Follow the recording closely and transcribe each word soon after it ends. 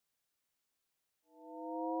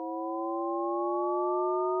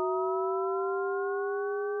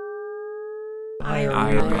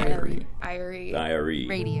Diary.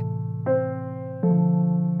 Radio.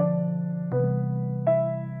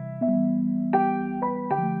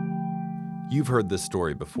 You've heard this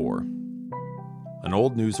story before. An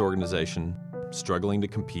old news organization, struggling to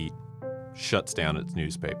compete, shuts down its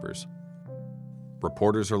newspapers.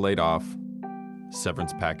 Reporters are laid off,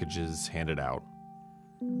 severance packages handed out.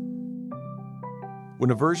 When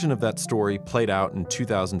a version of that story played out in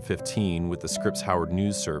 2015 with the Scripps Howard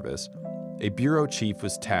News Service, a bureau chief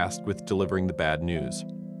was tasked with delivering the bad news.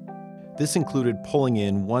 This included pulling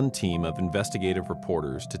in one team of investigative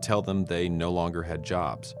reporters to tell them they no longer had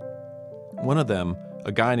jobs. One of them,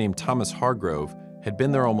 a guy named Thomas Hargrove, had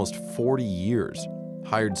been there almost 40 years,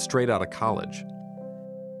 hired straight out of college.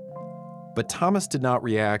 But Thomas did not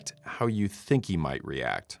react how you think he might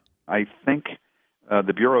react. I think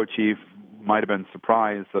the bureau chief might have been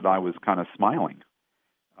surprised that I was kind of smiling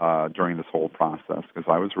during this whole process, because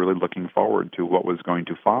I was really looking forward to what was going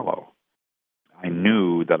to follow. I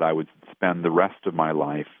knew that I would spend the rest of my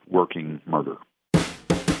life working murder.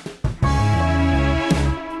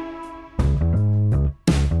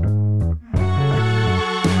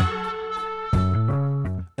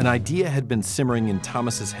 An idea had been simmering in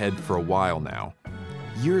Thomas's head for a while now.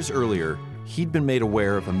 Years earlier, he'd been made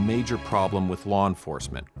aware of a major problem with law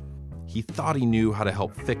enforcement. He thought he knew how to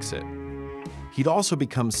help fix it. He'd also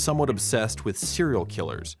become somewhat obsessed with serial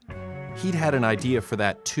killers. He'd had an idea for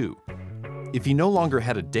that too. If he no longer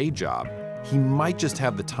had a day job, he might just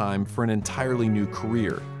have the time for an entirely new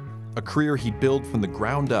career, a career he'd build from the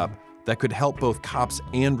ground up that could help both cops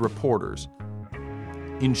and reporters.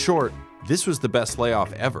 In short, this was the best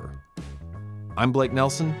layoff ever. I'm Blake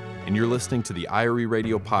Nelson, and you're listening to the IRE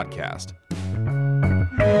Radio Podcast.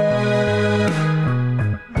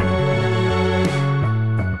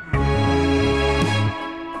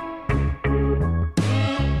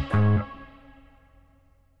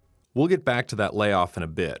 We'll get back to that layoff in a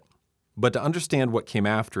bit, but to understand what came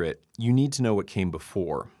after it, you need to know what came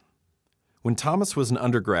before. When Thomas was an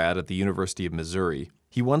undergrad at the University of Missouri,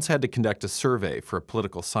 he once had to conduct a survey for a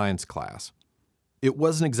political science class. It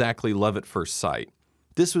wasn't exactly love at first sight.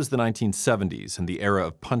 This was the 1970s and the era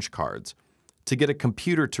of punch cards. To get a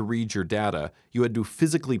computer to read your data, you had to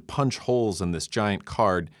physically punch holes in this giant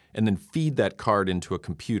card and then feed that card into a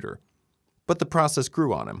computer. But the process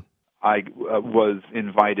grew on him. I was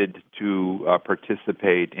invited to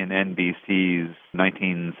participate in NBC's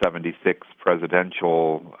 1976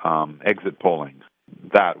 presidential exit polling.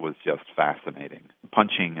 That was just fascinating.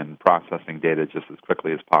 Punching and processing data just as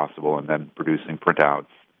quickly as possible and then producing printouts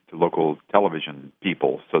to local television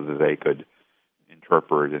people so that they could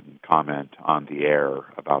interpret and comment on the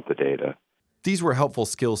air about the data. These were helpful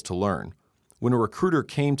skills to learn. When a recruiter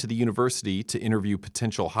came to the university to interview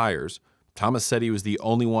potential hires, Thomas said he was the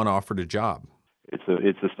only one offered a job.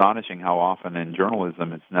 It's astonishing how often in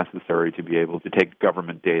journalism it's necessary to be able to take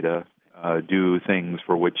government data, do things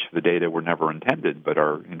for which the data were never intended but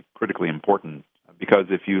are critically important. Because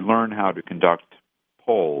if you learn how to conduct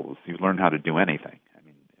polls, you learn how to do anything. I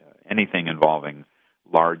mean, anything involving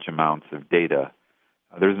large amounts of data,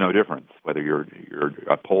 there's no difference whether you're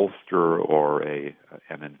a pollster or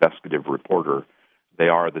an investigative reporter. They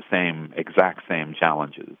are the exact same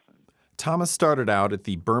challenges. Thomas started out at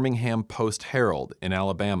the Birmingham Post-Herald in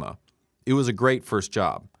Alabama. It was a great first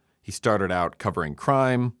job. He started out covering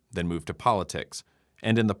crime, then moved to politics.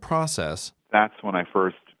 And in the process, that's when I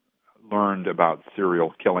first learned about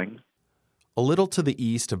serial killing. A little to the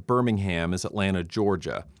east of Birmingham is Atlanta,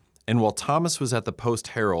 Georgia. And while Thomas was at the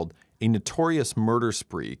Post-Herald, a notorious murder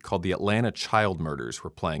spree called the Atlanta Child Murders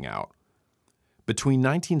were playing out. Between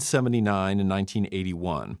 1979 and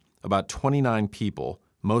 1981, about 29 people,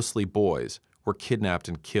 mostly boys, were kidnapped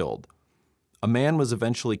and killed. A man was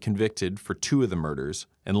eventually convicted for 2 of the murders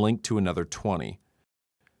and linked to another 20.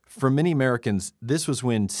 For many Americans, this was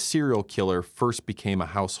when serial killer first became a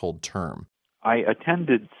household term. I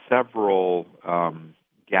attended several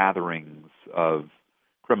gatherings of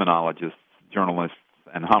criminologists, journalists,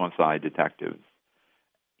 and homicide detectives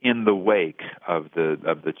in the wake of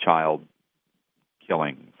the child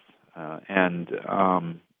killings.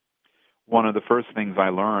 One of the first things I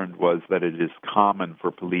learned was that it is common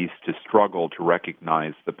for police to struggle to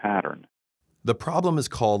recognize the pattern. The problem is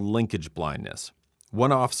called linkage blindness.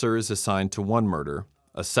 One officer is assigned to one murder,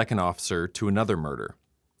 a second officer to another murder.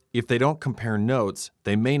 If they don't compare notes,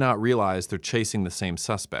 they may not realize they're chasing the same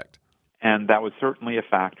suspect. And that was certainly a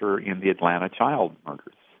factor in the Atlanta child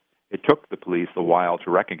murders. It took the police a while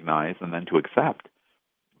to recognize and then to accept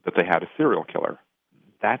that they had a serial killer.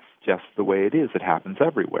 That's just the way it is. It happens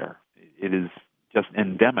everywhere. It is just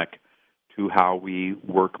endemic to how we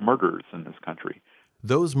work murders in this country.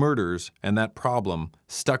 Those murders and that problem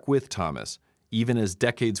stuck with Thomas, even as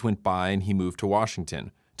decades went by and he moved to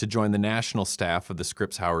Washington to join the national staff of the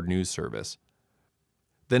Scripps Howard News Service.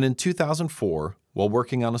 Then in 2004, while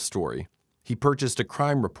working on a story, he purchased a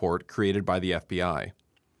crime report created by the FBI.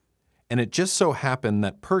 And it just so happened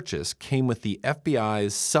that purchase came with the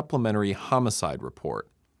FBI's supplementary homicide report.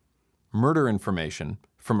 Murder information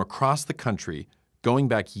from across the country going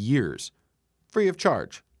back years, free of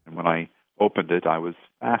charge. And when I opened it, I was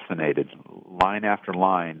fascinated. Line after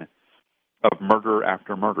line of murder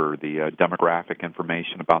after murder, the demographic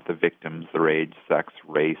information about the victims, their age, sex,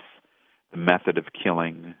 race, the method of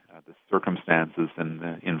killing, the circumstances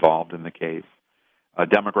involved in the case,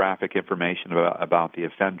 demographic information about the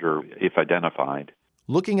offender, if identified.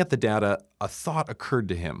 Looking at the data, a thought occurred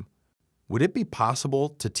to him. Would it be possible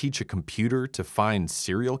to teach a computer to find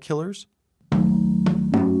serial killers?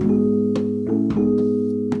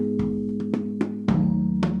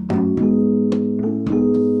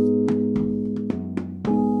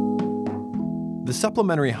 The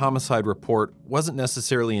supplementary homicide report wasn't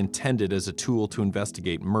necessarily intended as a tool to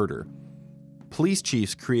investigate murder. Police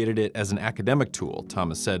chiefs created it as an academic tool,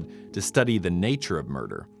 Thomas said, to study the nature of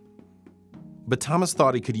murder. But Thomas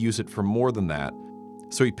thought he could use it for more than that,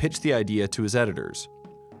 so he pitched the idea to his editors.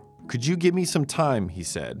 "Could you give me some time," he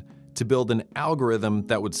said, "to build an algorithm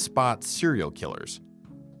that would spot serial killers?"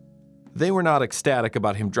 They were not ecstatic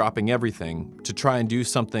about him dropping everything to try and do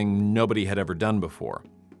something nobody had ever done before.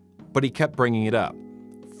 But he kept bringing it up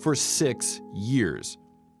for 6 years,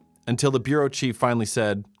 until the bureau chief finally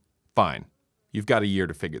said, "Fine, you've got a year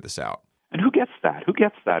to figure this out." And who gets that? Who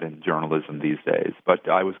gets that in journalism these days? But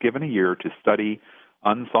I was given a year to study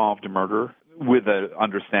unsolved murder with an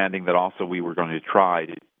understanding that also we were going to try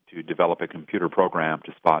to develop a computer program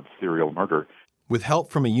to spot serial murder. With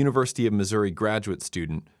help from a University of Missouri graduate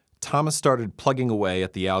student, Thomas started plugging away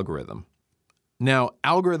at the algorithm. Now,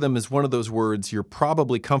 algorithm is one of those words you're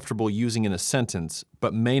probably comfortable using in a sentence,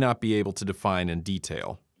 but may not be able to define in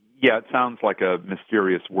detail. Yeah, it sounds like a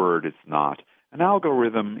mysterious word. It's not. An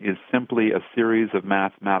algorithm is simply a series of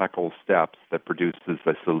mathematical steps that produces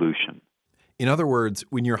a solution. In other words,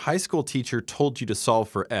 when your high school teacher told you to solve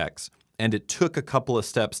for X, and it took a couple of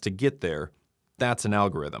steps to get there, that's an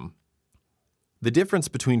algorithm. The difference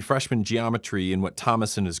between freshman geometry and what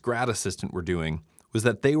Thomas and his grad assistant were doing was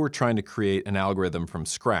that they were trying to create an algorithm from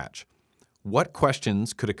scratch. What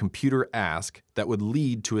questions could a computer ask that would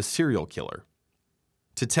lead to a serial killer?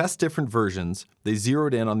 To test different versions, they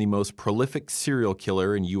zeroed in on the most prolific serial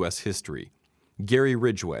killer in U.S. history, Gary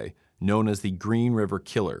Ridgway, known as the Green River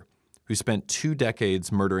Killer, who spent 2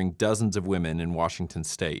 decades murdering dozens of women in Washington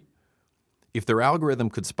state. If their algorithm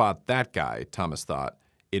could spot that guy, Thomas thought,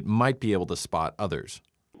 it might be able to spot others.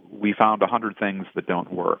 We found 100 things that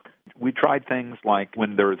don't work. We tried things like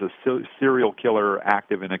when there is a serial killer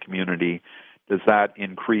active in a community, does that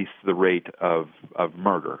increase the rate of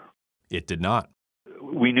murder? It did not.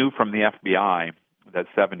 We knew from the FBI that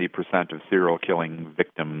 70% of serial killing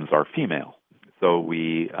victims are female. So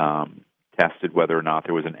we tested whether or not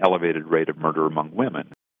there was an elevated rate of murder among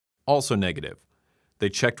women. Also negative. They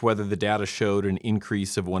checked whether the data showed an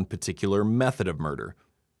increase of one particular method of murder.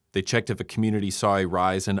 They checked if a community saw a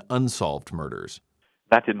rise in unsolved murders.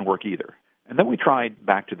 That didn't work either. And then we tried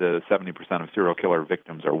back to the 70% of serial killer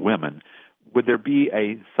victims are women. Would there be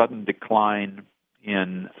a sudden decline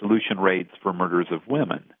in solution rates for murders of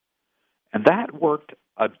women? And that worked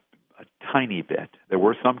a tiny bit. There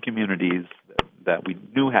were some communities that we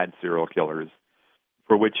knew had serial killers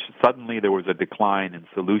for which suddenly there was a decline in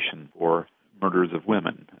solution for murders of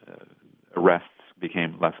women. Arrests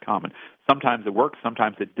became less common. Sometimes it worked,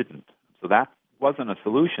 sometimes it didn't. So that wasn't a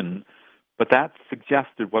solution, but that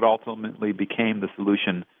suggested what ultimately became the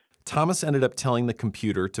solution. Thomas ended up telling the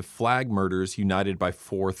computer to flag murders united by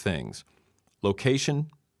 4 things: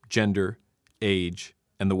 location, gender, age,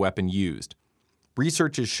 and the weapon used.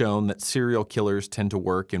 Research has shown that serial killers tend to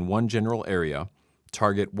work in one general area,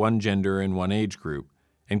 target one gender and one age group,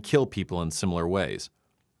 and kill people in similar ways.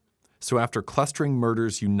 So after clustering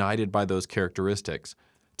murders united by those characteristics,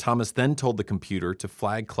 Thomas then told the computer to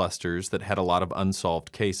flag clusters that had a lot of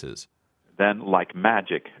unsolved cases. Then, like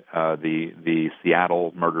magic, the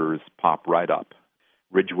Seattle murders popped right up.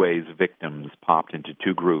 Ridgway's victims popped into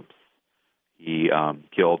 2 groups. He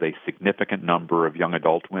killed a significant number of young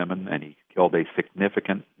adult women, and he killed a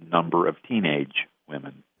significant number of teenage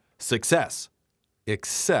women. Success.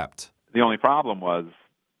 Except the only problem was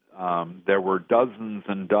there were dozens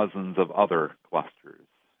and dozens of other clusters.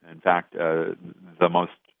 In fact, the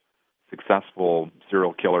most successful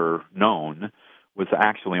serial killer known was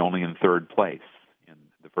actually only in third place in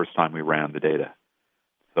the first time we ran the data.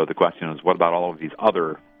 So the question is, what about all of these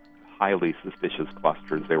other highly suspicious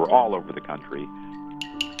clusters? They were all over the country.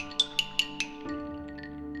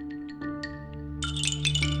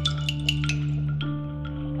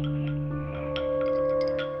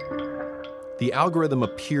 The algorithm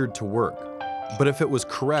appeared to work. But if it was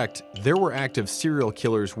correct, there were active serial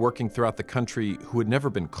killers working throughout the country who had never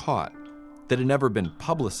been caught, that had never been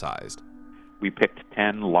publicized. We picked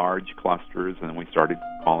 10 large clusters, and we started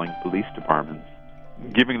calling police departments,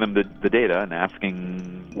 giving them the data and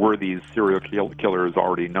asking, were these serial killers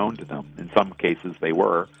already known to them? In some cases they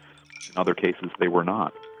were. In other cases they were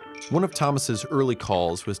not. One of Thomas's early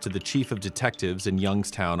calls was to the chief of detectives in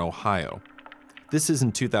Youngstown, Ohio. This is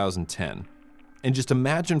in 2010. And just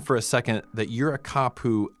imagine for a second that you're a cop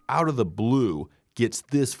who, out of the blue, gets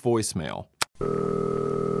this voicemail.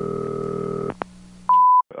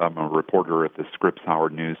 I'm a reporter at the Scripps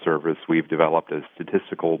Howard News Service. We've developed a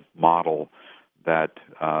statistical model that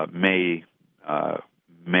may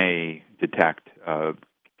detect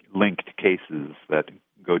linked cases that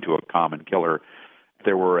go to a common killer.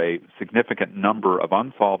 There were a significant number of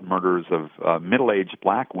unsolved murders of middle-aged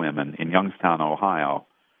black women in Youngstown, Ohio,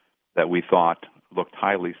 that we thought looked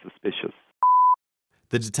highly suspicious.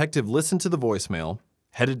 The detective listened to the voicemail,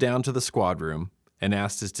 headed down to the squad room, and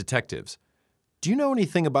asked his detectives, "Do you know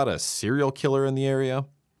anything about a serial killer in the area?"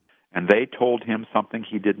 And they told him something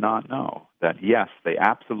he did not know, that yes, they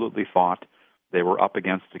absolutely thought they were up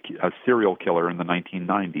against a serial killer in the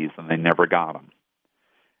 1990s, and they never got him.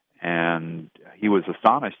 And he was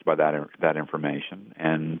astonished by that information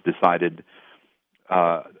and decided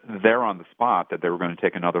there on the spot that they were going to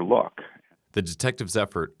take another look. The detective's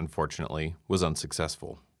effort, unfortunately, was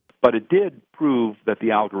unsuccessful. But it did prove that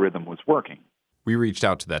the algorithm was working. We reached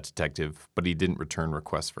out to that detective, but he didn't return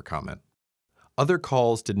requests for comment. Other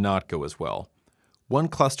calls did not go as well. One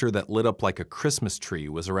cluster that lit up like a Christmas tree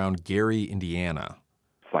was around Gary, Indiana.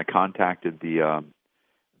 So I contacted the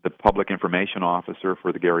public information officer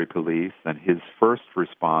for the Gary police, and his first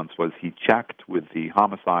response was he checked with the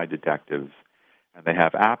homicide detectives, and they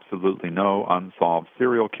have absolutely no unsolved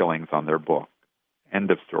serial killings on their book.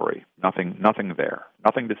 End of story. Nothing there.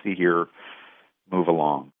 Nothing to see here. Move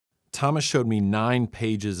along. Thomas showed me 9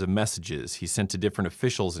 pages of messages he sent to different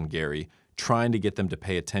officials in Gary, trying to get them to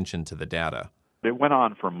pay attention to the data. It went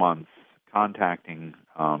on for months, contacting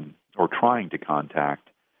or trying to contact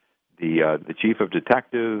the chief of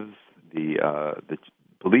detectives, the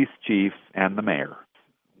police chief, and the mayor.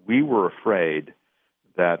 We were afraid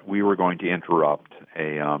that we were going to interrupt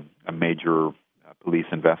a major police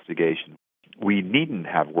investigation. We needn't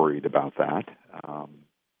have worried about that,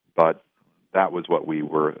 but that was what we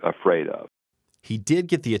were afraid of. He did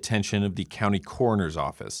get the attention of the county coroner's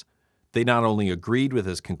office. They not only agreed with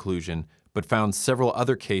his conclusion, but found several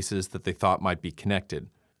other cases that they thought might be connected.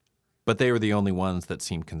 But they were the only ones that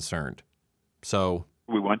seemed concerned. So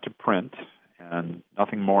we went to print, and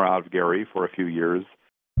nothing more out of Gary for a few years.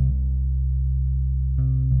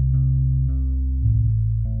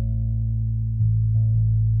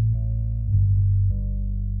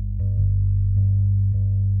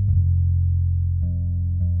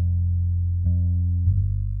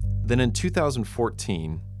 Then in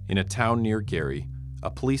 2014, in a town near Gary, a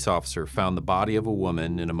police officer found the body of a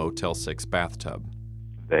woman in a Motel 6 bathtub.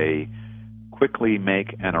 They quickly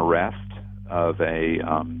make an arrest of a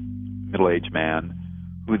middle-aged man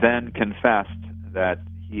who then confessed that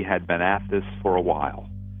he had been at this for a while,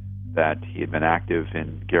 that he had been active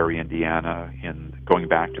in Gary, Indiana, going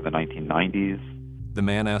back to the 1990s. The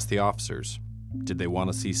man asked the officers, did they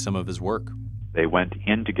want to see some of his work? They went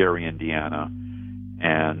into Gary, Indiana,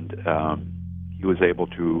 and he was able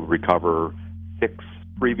to recover 6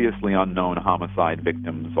 previously unknown homicide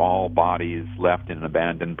victims, all bodies left in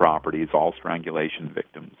abandoned properties, all strangulation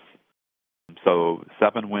victims. So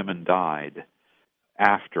 7 women died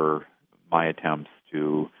after my attempts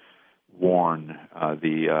to warn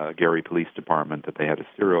the Gary Police Department that they had a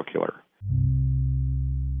serial killer.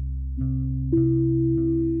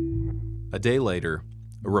 A day later,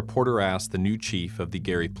 a reporter asked the new chief of the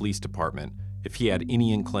Gary Police Department if he had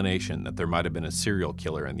any inclination that there might have been a serial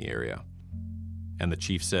killer in the area. And the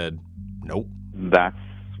chief said, nope. That's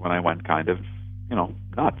when I went kind of,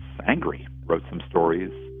 nuts, angry. Wrote some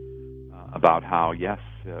stories about how, yes,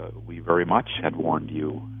 we very much had warned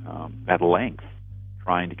you at length,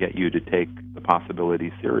 trying to get you to take the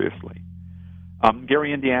possibility seriously.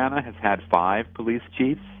 Gary, Indiana has had 5 police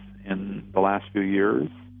chiefs in the last few years.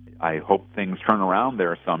 I hope things turn around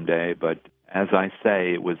there someday, but as I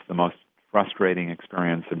say, it was the most frustrating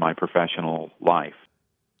experience in my professional life.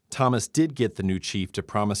 Thomas did get the new chief to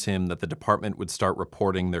promise him that the department would start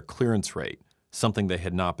reporting their clearance rate, something they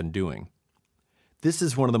had not been doing. This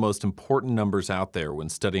is one of the most important numbers out there when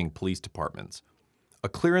studying police departments. A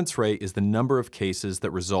clearance rate is the number of cases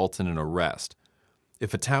that result in an arrest.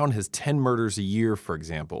 If a town has 10 murders a year, for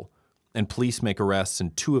example, and police make arrests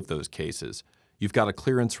in 2 of those cases, you've got a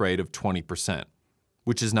clearance rate of 20%,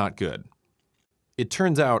 which is not good. It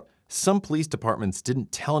turns out some police departments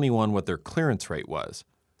didn't tell anyone what their clearance rate was.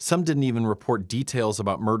 Some didn't even report details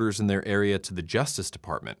about murders in their area to the Justice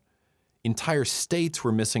Department. Entire states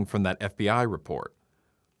were missing from that FBI report.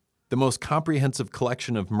 The most comprehensive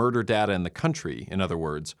collection of murder data in the country, in other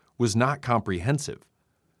words, was not comprehensive.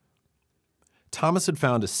 Thomas had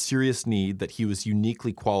found a serious need that he was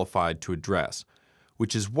uniquely qualified to address,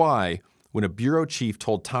 which is why, when a bureau chief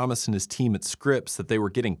told Thomas and his team at Scripps that they were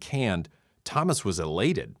getting canned, Thomas was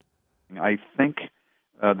elated. I think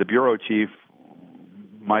the bureau chief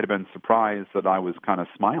might have been surprised that I was kind of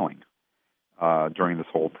smiling during this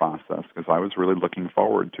whole process, because I was really looking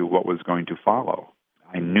forward to what was going to follow.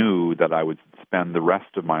 I knew that I would spend the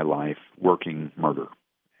rest of my life working murder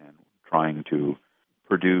and trying to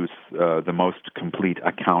produce the most complete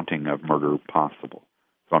accounting of murder possible.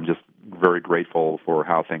 So I'm just very grateful for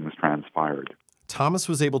how things transpired. Thomas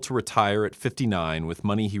was able to retire at 59 with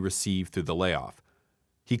money he received through the layoff.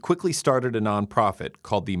 He quickly started a nonprofit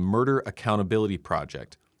called the Murder Accountability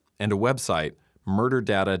Project and a website,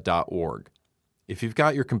 murderdata.org. If you've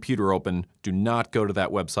got your computer open, do not go to that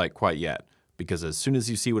website quite yet, because as soon as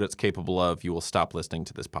you see what it's capable of, you will stop listening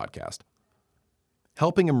to this podcast.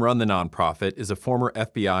 Helping him run the nonprofit is a former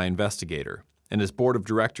FBI investigator, and his board of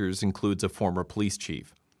directors includes a former police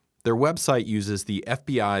chief. Their website uses the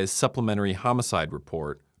FBI's Supplementary Homicide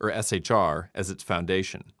Report, or SHR, as its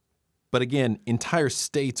foundation. But again, entire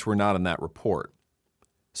states were not in that report.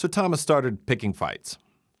 So Thomas started picking fights.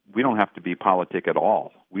 We don't have to be politic at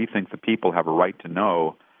all. We think the people have a right to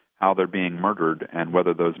know how they're being murdered and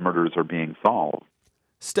whether those murders are being solved.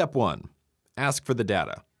 Step 1, ask for the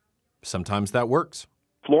data. Sometimes that works.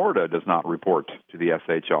 Florida does not report to the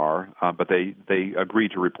SHR, but they agree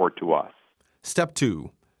to report to us. Step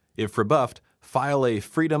 2, if rebuffed, file a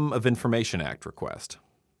Freedom of Information Act request.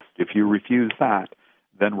 If you refuse that,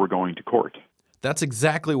 then we're going to court. That's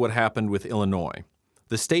exactly what happened with Illinois.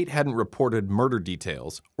 The state hadn't reported murder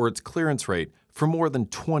details or its clearance rate for more than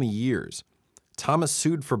 20 years. Thomas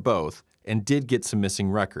sued for both and did get some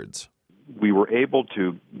missing records. We were able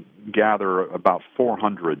to gather about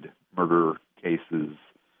 400 murder cases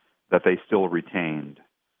that they still retained.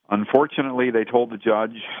 Unfortunately, they told the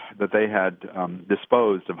judge that they had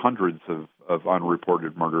disposed of hundreds of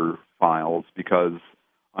unreported murder files because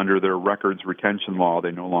under their records retention law,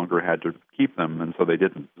 they no longer had to keep them, and so they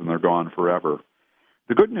didn't, and they're gone forever.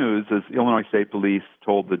 The good news is Illinois State Police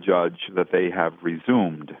told the judge that they have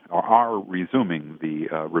resumed, or are resuming, the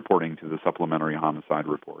reporting to the Supplementary Homicide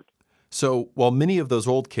Report. So while many of those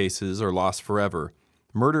old cases are lost forever,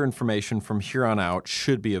 murder information from here on out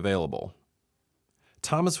should be available.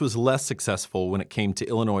 Thomas was less successful when it came to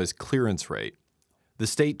Illinois' clearance rate. The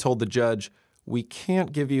state told the judge, "We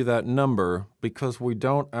can't give you that number because we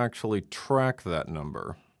don't actually track that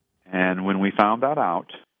number." And when we found that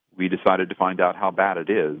out, we decided to find out how bad it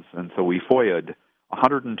is. And so we FOIA'd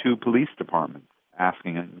 102 police departments,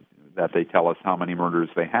 asking that they tell us how many murders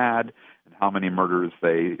they had and how many murders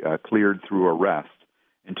they cleared through arrest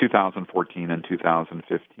in 2014 and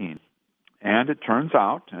 2015. And it turns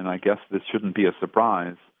out, and I guess this shouldn't be a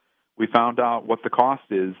surprise, we found out what the cost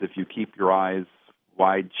is if you keep your eyes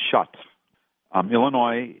wide shut.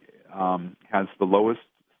 Illinois has the lowest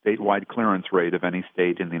statewide clearance rate of any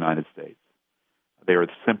state in the United States. They are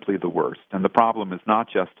simply the worst. And the problem is not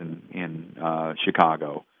just in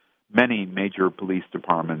Chicago. Many major police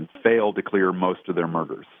departments fail to clear most of their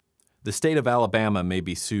murders. The state of Alabama may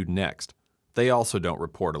be sued next. They also don't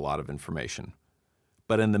report a lot of information.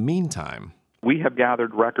 But in the meantime, we have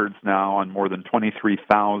gathered records now on more than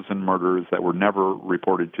 23,000 murders that were never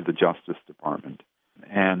reported to the Justice Department.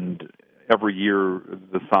 And every year,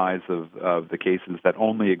 the size of the cases that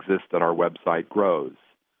only exist at our website grows.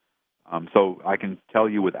 So I can tell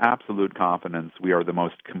you with absolute confidence we are the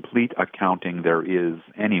most complete accounting there is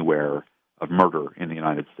anywhere of murder in the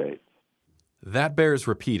United States. That bears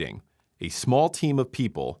repeating. A small team of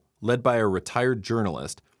people, led by a retired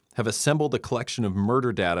journalist, have assembled a collection of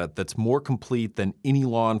murder data that's more complete than any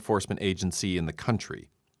law enforcement agency in the country.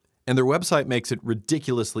 And their website makes it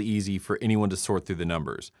ridiculously easy for anyone to sort through the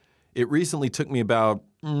numbers. It recently took me about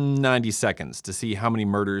 90 seconds to see how many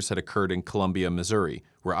murders had occurred in Columbia, Missouri,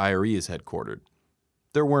 where IRE is headquartered.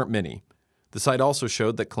 There weren't many, The site also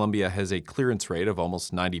showed that Columbia has a clearance rate of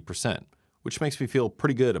almost 90%, which makes me feel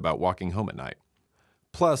pretty good about walking home at night.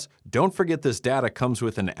 Plus, don't forget this data comes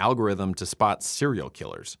with an algorithm to spot serial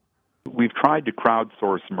killers. We've tried to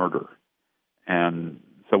crowdsource murder, and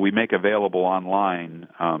so we make available online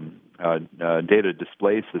data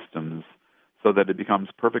display systems so that it becomes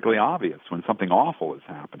perfectly obvious when something awful is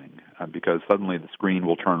happening, because suddenly the screen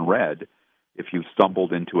will turn red if you've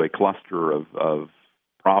stumbled into a cluster of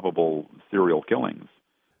probable serial killings.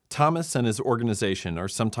 Thomas and his organization are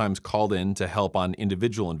sometimes called in to help on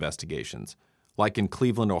individual investigations, like in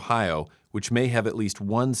Cleveland, Ohio, which may have at least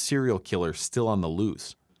one serial killer still on the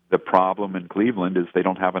loose. The problem in Cleveland is they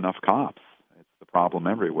don't have enough cops. It's the problem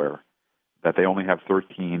everywhere, that they only have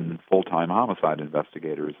 13 full-time homicide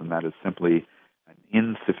investigators, and that is simply an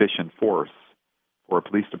insufficient force for a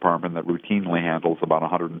police department that routinely handles about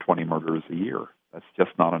 120 murders a year. That's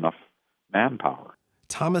just not enough manpower.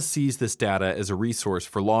 Thomas sees this data as a resource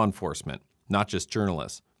for law enforcement, not just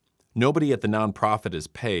journalists. Nobody at the nonprofit is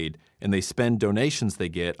paid, and they spend donations they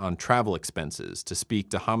get on travel expenses to speak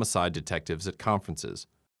to homicide detectives at conferences.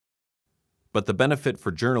 But the benefit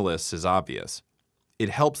for journalists is obvious. It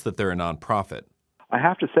helps that they're a nonprofit. I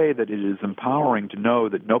have to say that it is empowering to know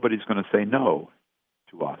that nobody's going to say no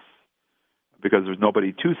to us, because there's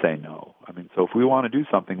nobody to say no. I mean, so if we want to do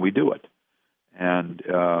something, we do it. And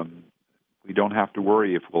we don't have to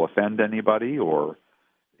worry if we'll offend anybody or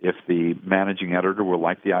if the managing editor will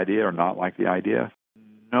like the idea or not like the idea.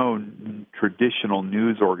 No traditional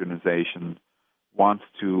news organization wants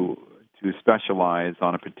to specialize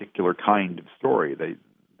on a particular kind of story. They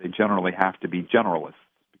generally have to be generalists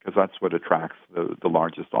because that's what attracts the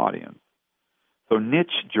largest audience. So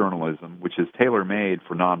niche journalism, which is tailor-made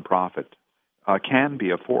for nonprofit, can be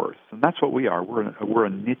a force, and that's what we are. We're a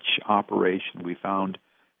niche operation. We found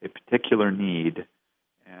a particular need,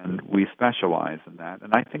 and we specialize in that.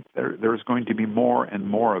 And I think there's going to be more and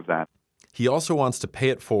more of that. He also wants to pay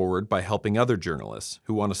it forward by helping other journalists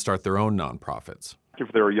who want to start their own nonprofits.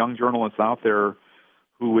 If there are young journalists out there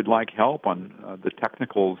who would like help on the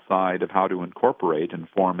technical side of how to incorporate and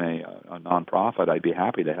form a nonprofit, I'd be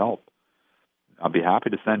happy to help. I'd be happy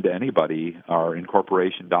to send to anybody our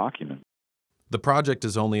incorporation document. The project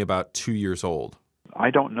is only about 2 years old. I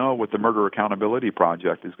don't know what the Murder Accountability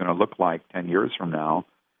Project is going to look like 10 years from now.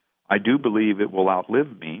 I do believe it will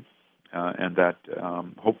outlive me, and that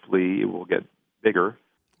hopefully it will get bigger.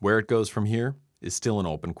 Where it goes from here is still an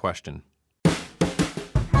open question.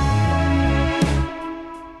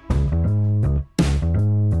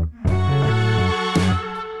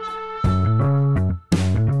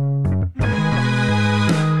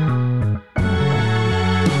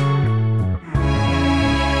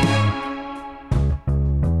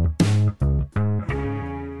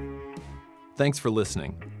 Thanks for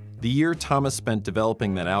listening. The year Thomas spent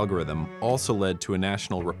developing that algorithm also led to a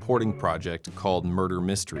national reporting project called Murder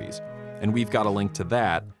Mysteries, and we've got a link to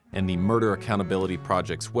that and the Murder Accountability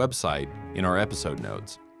Project's website in our episode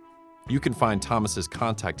notes. You can find Thomas's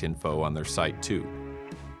contact info on their site too.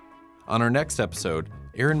 On our next episode,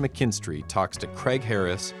 Aaron McKinstry talks to Craig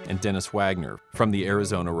Harris and Dennis Wagner from the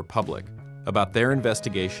Arizona Republic about their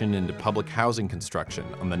investigation into public housing construction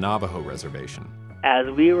on the Navajo Reservation. As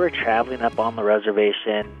we were traveling up on the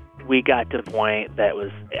reservation, we got to the point that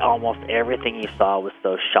was almost everything you saw was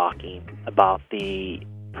so shocking about the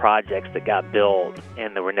projects that got built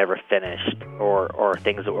and that were never finished, or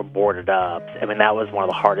things that were boarded up. I mean, that was one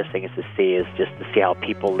of the hardest things to see, is just to see how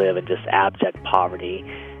people live in just abject poverty.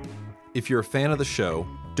 If you're a fan of the show,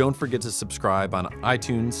 don't forget to subscribe on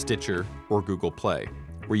iTunes, Stitcher, or Google Play,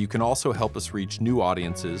 where you can also help us reach new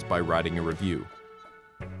audiences by writing a review.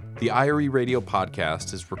 The IRE Radio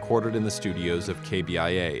podcast is recorded in the studios of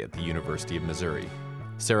KBIA at the University of Missouri.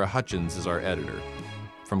 Sarah Hutchins is our editor.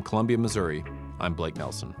 From Columbia, Missouri, I'm Blake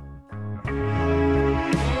Nelson.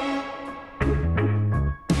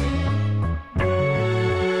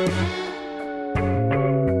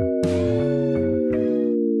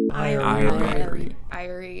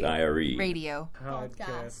 IRE Radio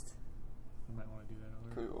Podcast. You might want to do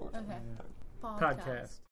that over. Okay. Podcast.